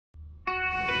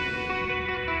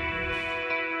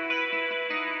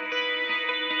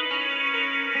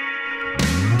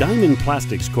Diamond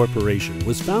Plastics Corporation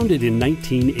was founded in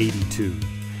 1982.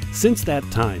 Since that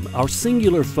time, our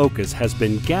singular focus has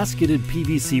been gasketed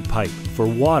PVC pipe for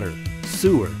water,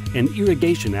 sewer, and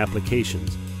irrigation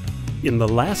applications. In the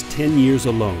last 10 years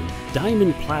alone,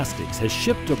 Diamond Plastics has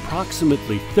shipped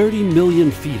approximately 30 million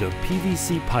feet of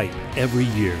PVC pipe every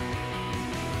year.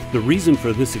 The reason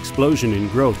for this explosion in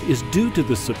growth is due to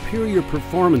the superior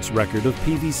performance record of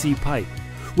PVC pipe,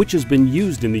 which has been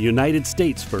used in the United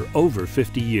States for over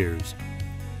 50 years.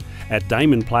 At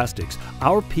Diamond Plastics,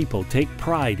 our people take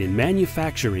pride in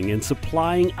manufacturing and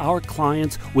supplying our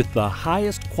clients with the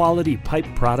highest quality pipe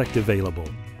product available.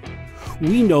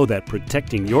 We know that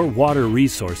protecting your water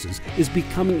resources is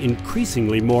becoming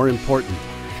increasingly more important,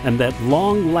 and that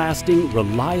long-lasting,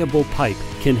 reliable pipe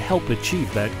can help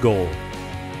achieve that goal.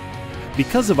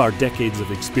 Because of our decades of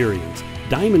experience,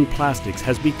 Diamond Plastics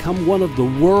has become one of the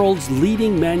world's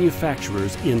leading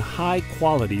manufacturers in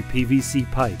high-quality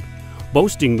PVC pipe,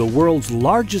 boasting the world's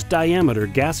largest diameter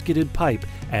gasketed pipe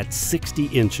at 60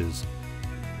 inches.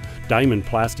 Diamond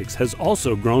Plastics has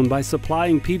also grown by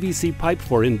supplying PVC pipe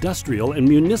for industrial and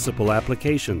municipal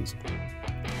applications.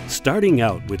 Starting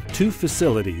out with 2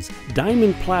 facilities,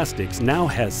 Diamond Plastics now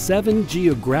has 7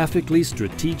 geographically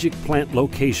strategic plant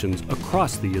locations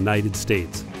across the United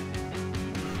States.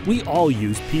 We all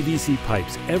use PVC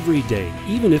pipes every day,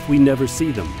 even if we never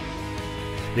see them.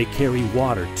 They carry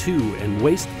water to and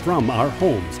waste from our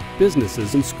homes,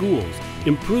 businesses, and schools,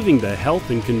 improving the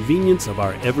health and convenience of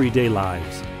our everyday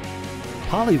lives.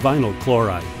 Polyvinyl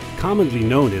chloride, commonly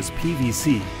known as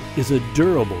PVC, is a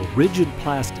durable, rigid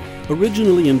plastic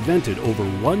originally invented over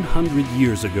 100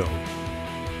 years ago.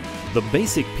 The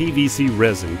basic PVC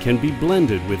resin can be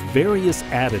blended with various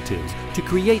additives to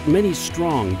create many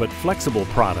strong but flexible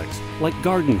products like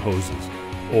garden hoses,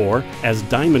 or, as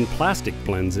Diamond Plastic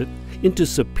blends it, into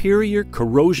superior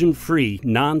corrosion-free,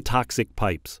 non-toxic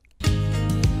pipes.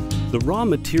 The raw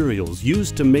materials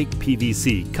used to make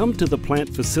PVC come to the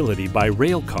plant facility by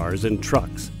rail cars and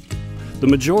trucks. The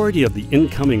majority of the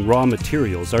incoming raw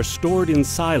materials are stored in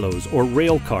silos or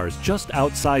rail cars just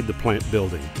outside the plant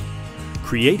building.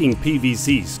 Creating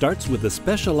PVC starts with a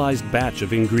specialized batch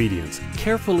of ingredients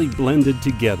carefully blended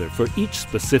together for each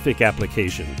specific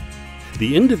application.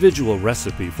 The individual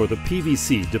recipe for the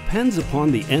PVC depends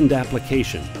upon the end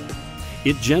application.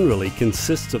 It generally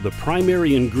consists of the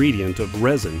primary ingredient of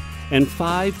resin and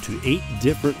 5 to 8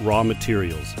 different raw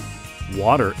materials.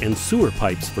 Water and sewer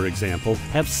pipes, for example,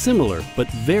 have similar but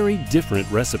very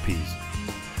different recipes.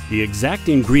 The exact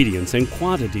ingredients and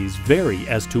quantities vary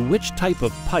as to which type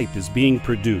of pipe is being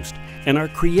produced and are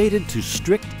created to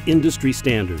strict industry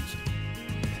standards.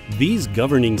 These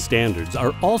governing standards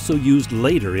are also used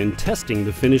later in testing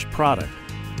the finished product.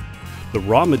 The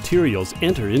raw materials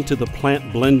enter into the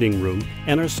plant blending room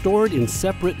and are stored in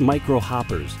separate micro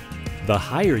hoppers. The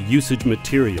higher usage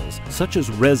materials, such as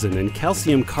resin and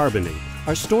calcium carbonate,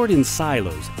 are stored in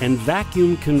silos and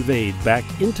vacuum conveyed back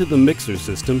into the mixer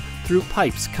system through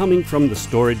pipes coming from the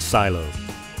storage silo.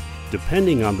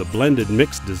 Depending on the blended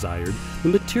mix desired, the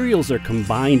materials are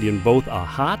combined in both a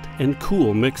hot and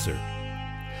cool mixer.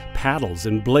 Paddles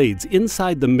and blades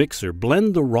inside the mixer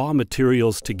blend the raw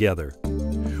materials together.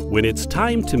 When it's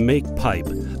time to make pipe,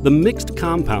 the mixed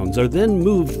compounds are then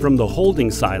moved from the holding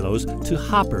silos to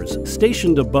hoppers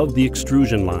stationed above the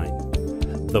extrusion line.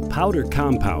 The powder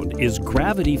compound is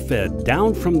gravity-fed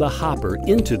down from the hopper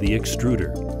into the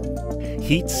extruder.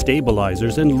 Heat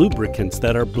stabilizers and lubricants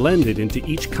that are blended into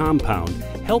each compound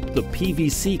help the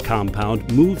PVC compound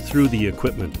move through the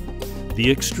equipment. The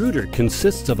extruder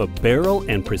consists of a barrel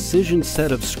and precision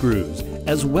set of screws,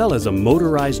 as well as a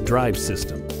motorized drive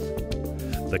system.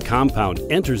 The compound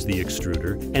enters the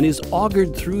extruder and is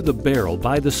augured through the barrel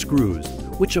by the screws,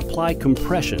 which apply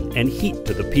compression and heat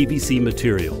to the PVC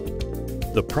material.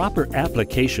 The proper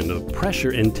application of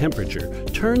pressure and temperature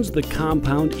turns the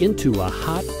compound into a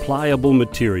hot, pliable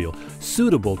material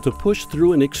suitable to push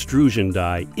through an extrusion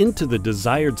die into the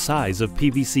desired size of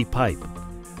PVC pipe.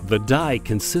 The die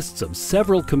consists of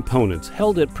several components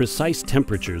held at precise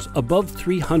temperatures above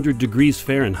 300 degrees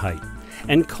Fahrenheit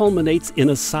and culminates in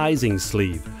a sizing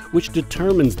sleeve, which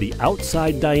determines the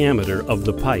outside diameter of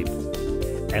the pipe.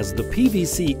 As the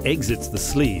PVC exits the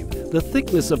sleeve, the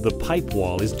thickness of the pipe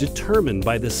wall is determined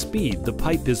by the speed the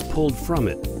pipe is pulled from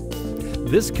it.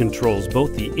 This controls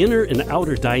both the inner and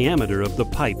outer diameter of the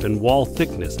pipe and wall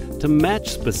thickness to match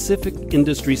specific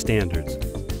industry standards.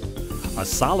 A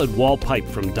solid wall pipe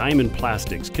from Diamond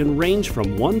Plastics can range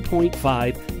from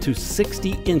 1.5 to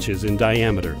 60 inches in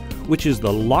diameter, which is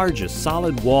the largest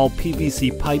solid wall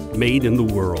PVC pipe made in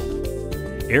the world.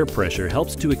 Air pressure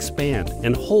helps to expand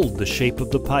and hold the shape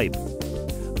of the pipe.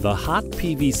 The hot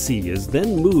PVC is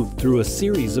then moved through a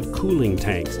series of cooling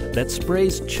tanks that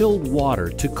sprays chilled water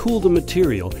to cool the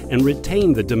material and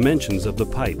retain the dimensions of the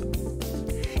pipe.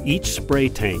 Each spray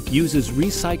tank uses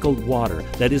recycled water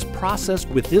that is processed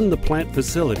within the plant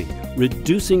facility,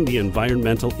 reducing the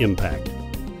environmental impact.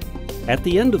 At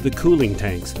the end of the cooling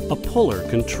tanks, a puller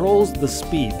controls the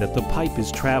speed that the pipe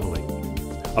is traveling.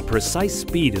 A precise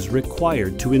speed is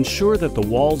required to ensure that the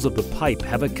walls of the pipe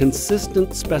have a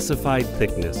consistent specified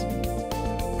thickness.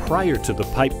 Prior to the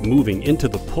pipe moving into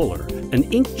the puller, an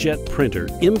inkjet printer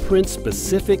imprints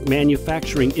specific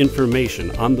manufacturing information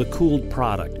on the cooled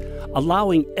product,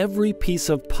 allowing every piece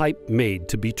of pipe made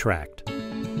to be tracked.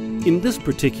 In this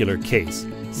particular case,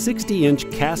 60-inch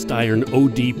cast iron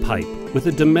OD pipe with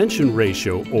a dimension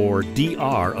ratio, or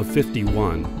DR, of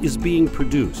 51 is being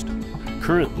produced.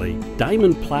 Currently,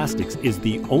 Diamond Plastics is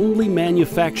the only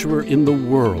manufacturer in the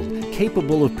world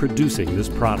capable of producing this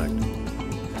product.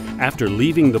 After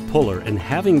leaving the puller and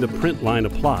having the print line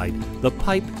applied, the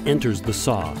pipe enters the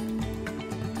saw.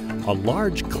 A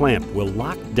large clamp will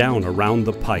lock down around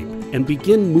the pipe and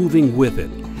begin moving with it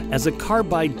as a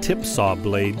carbide tip saw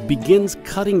blade begins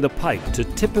cutting the pipe to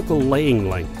typical laying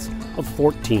lengths of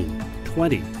 14,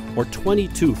 20, or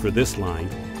 22 for this line,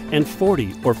 and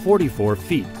 40 or 44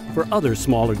 feet for other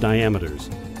smaller diameters.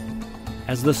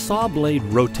 As the saw blade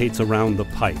rotates around the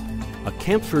pipe, a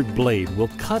chamfered blade will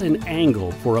cut an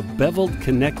angle for a beveled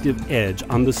connective edge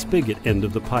on the spigot end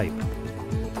of the pipe.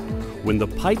 When the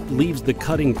pipe leaves the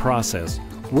cutting process,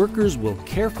 workers will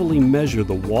carefully measure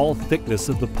the wall thickness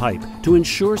of the pipe to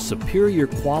ensure superior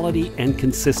quality and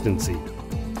consistency.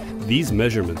 These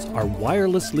measurements are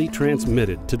wirelessly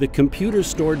transmitted to the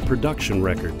computer-stored production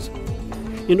records.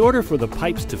 In order for the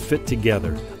pipes to fit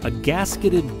together, a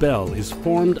gasketed bell is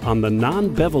formed on the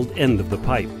non-beveled end of the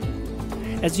pipe.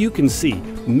 As you can see,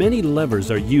 many levers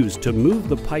are used to move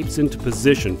the pipes into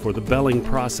position for the belling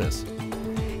process.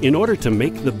 In order to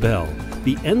make the bell,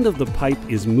 the end of the pipe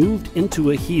is moved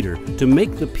into a heater to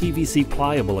make the PVC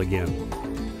pliable again.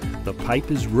 The pipe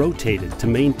is rotated to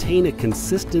maintain a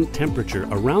consistent temperature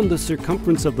around the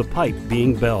circumference of the pipe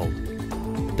being belled.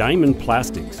 Diamond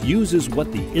Plastics uses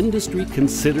what the industry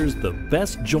considers the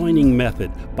best joining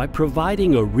method by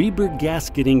providing a Reber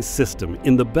gasketing system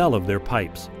in the bell of their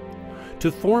pipes.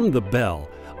 To form the bell,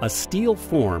 a steel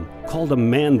form called a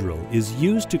mandrel is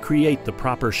used to create the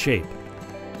proper shape.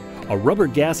 A rubber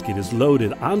gasket is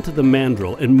loaded onto the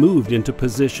mandrel and moved into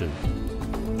position.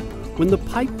 When the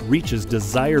pipe reaches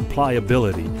desired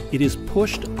pliability, it is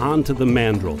pushed onto the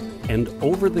mandrel and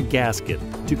over the gasket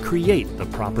to create the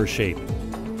proper shape.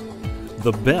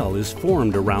 The bell is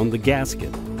formed around the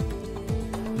gasket.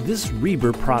 This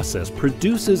Reber process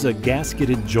produces a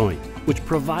gasketed joint, which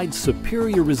provides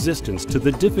superior resistance to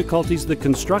the difficulties the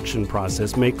construction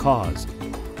process may cause.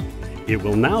 It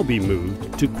will now be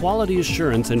moved to quality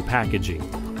assurance and packaging,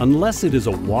 unless it is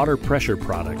a water pressure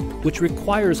product, which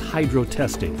requires hydro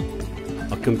testing.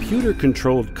 A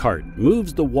computer-controlled cart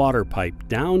moves the water pipe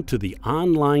down to the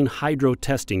online hydro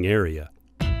testing area.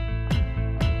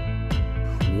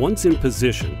 Once in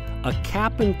position, a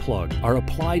cap and plug are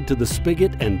applied to the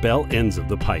spigot and bell ends of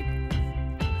the pipe.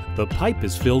 The pipe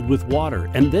is filled with water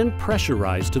and then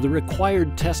pressurized to the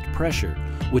required test pressure,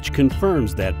 which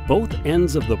confirms that both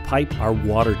ends of the pipe are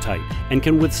watertight and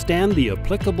can withstand the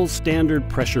applicable standard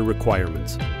pressure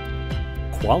requirements.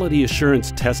 Quality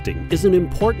assurance testing is an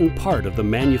important part of the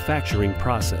manufacturing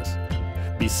process.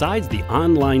 Besides the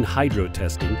online hydro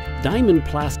testing, Diamond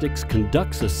Plastics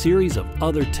conducts a series of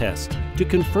other tests to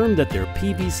confirm that their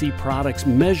PVC products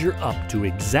measure up to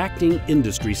exacting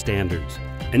industry standards.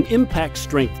 An impact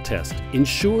strength test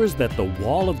ensures that the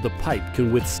wall of the pipe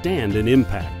can withstand an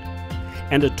impact.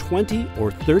 And a 20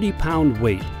 or 30 pound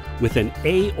weight with an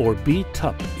A or B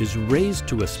tup is raised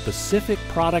to a specific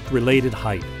product-related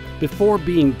height before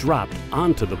being dropped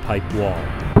onto the pipe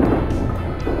wall.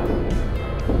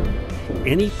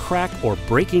 Any crack or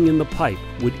breaking in the pipe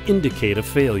would indicate a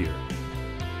failure.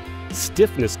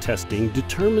 Stiffness testing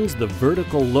determines the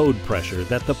vertical load pressure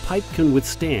that the pipe can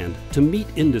withstand to meet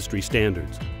industry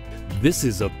standards. This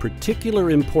is of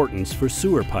particular importance for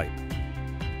sewer pipe.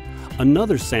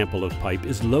 Another sample of pipe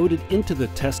is loaded into the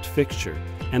test fixture,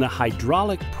 and a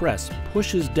hydraulic press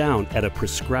pushes down at a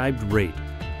prescribed rate.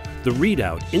 The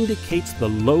readout indicates the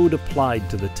load applied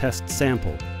to the test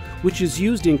sample, which is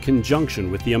used in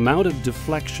conjunction with the amount of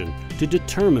deflection to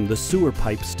determine the sewer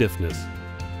pipe stiffness.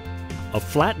 A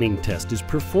flattening test is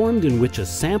performed in which a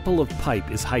sample of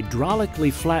pipe is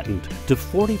hydraulically flattened to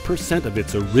 40% of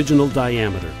its original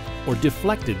diameter, or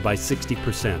deflected by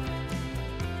 60%.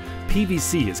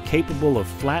 PVC is capable of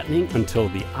flattening until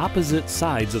the opposite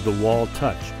sides of the wall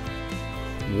touch.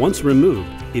 Once removed,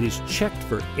 it is checked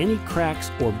for any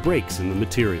cracks or breaks in the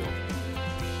material.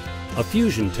 A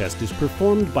fusion test is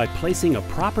performed by placing a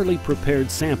properly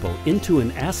prepared sample into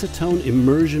an acetone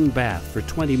immersion bath for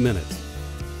 20 minutes.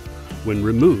 When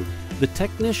removed, the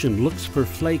technician looks for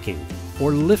flaking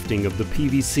or lifting of the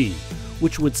PVC,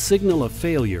 which would signal a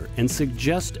failure and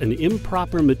suggest an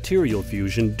improper material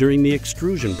fusion during the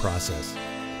extrusion process.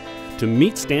 To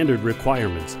meet standard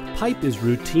requirements, pipe is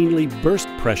routinely burst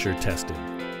pressure tested.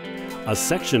 A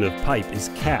section of pipe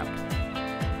is capped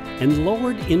and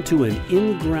lowered into an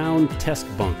in-ground test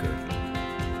bunker,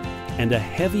 and a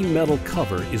heavy metal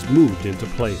cover is moved into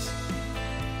place.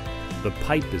 The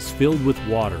pipe is filled with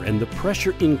water and the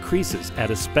pressure increases at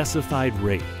a specified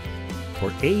rate. For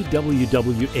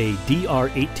AWWA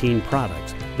DR18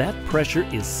 products, that pressure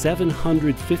is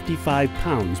 755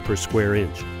 pounds per square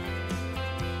inch.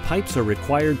 Pipes are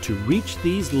required to reach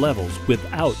these levels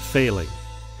without failing.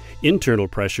 Internal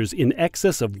pressures in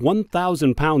excess of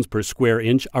 1,000 pounds per square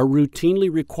inch are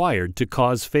routinely required to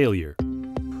cause failure.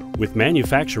 With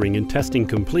manufacturing and testing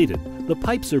completed, the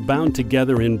pipes are bound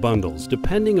together in bundles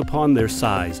depending upon their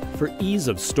size for ease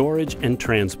of storage and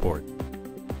transport.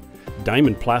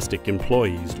 Diamond Plastic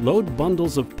employees load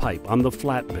bundles of pipe on the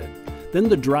flatbed. Then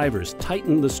the drivers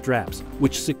tighten the straps,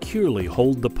 which securely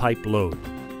hold the pipe load.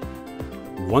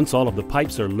 Once all of the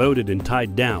pipes are loaded and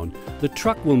tied down, the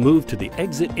truck will move to the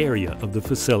exit area of the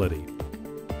facility.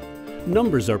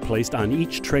 Numbers are placed on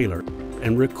each trailer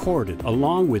and recorded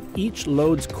along with each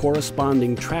load's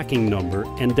corresponding tracking number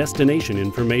and destination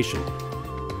information.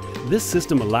 This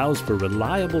system allows for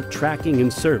reliable tracking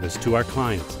and service to our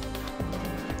clients.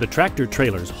 The tractor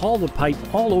trailers haul the pipe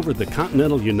all over the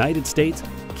continental United States,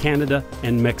 Canada,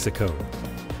 and Mexico.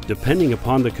 Depending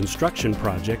upon the construction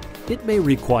project, it may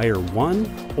require one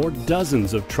or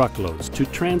dozens of truckloads to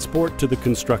transport to the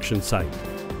construction site.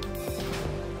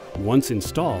 Once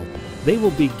installed, they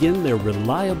will begin their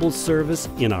reliable service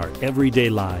in our everyday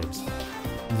lives.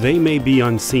 They may be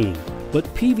unseen, but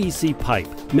PVC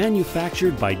pipe,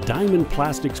 manufactured by Diamond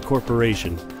Plastics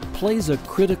Corporation, plays a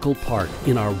critical part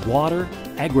in our water,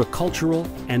 agricultural,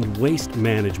 and waste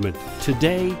management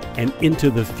today and into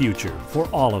the future for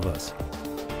all of us.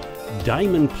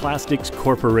 Diamond Plastics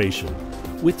Corporation,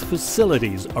 with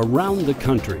facilities around the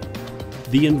country,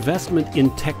 the investment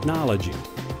in technology,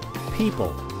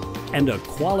 people, and a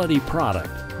quality product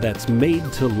that's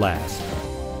made to last.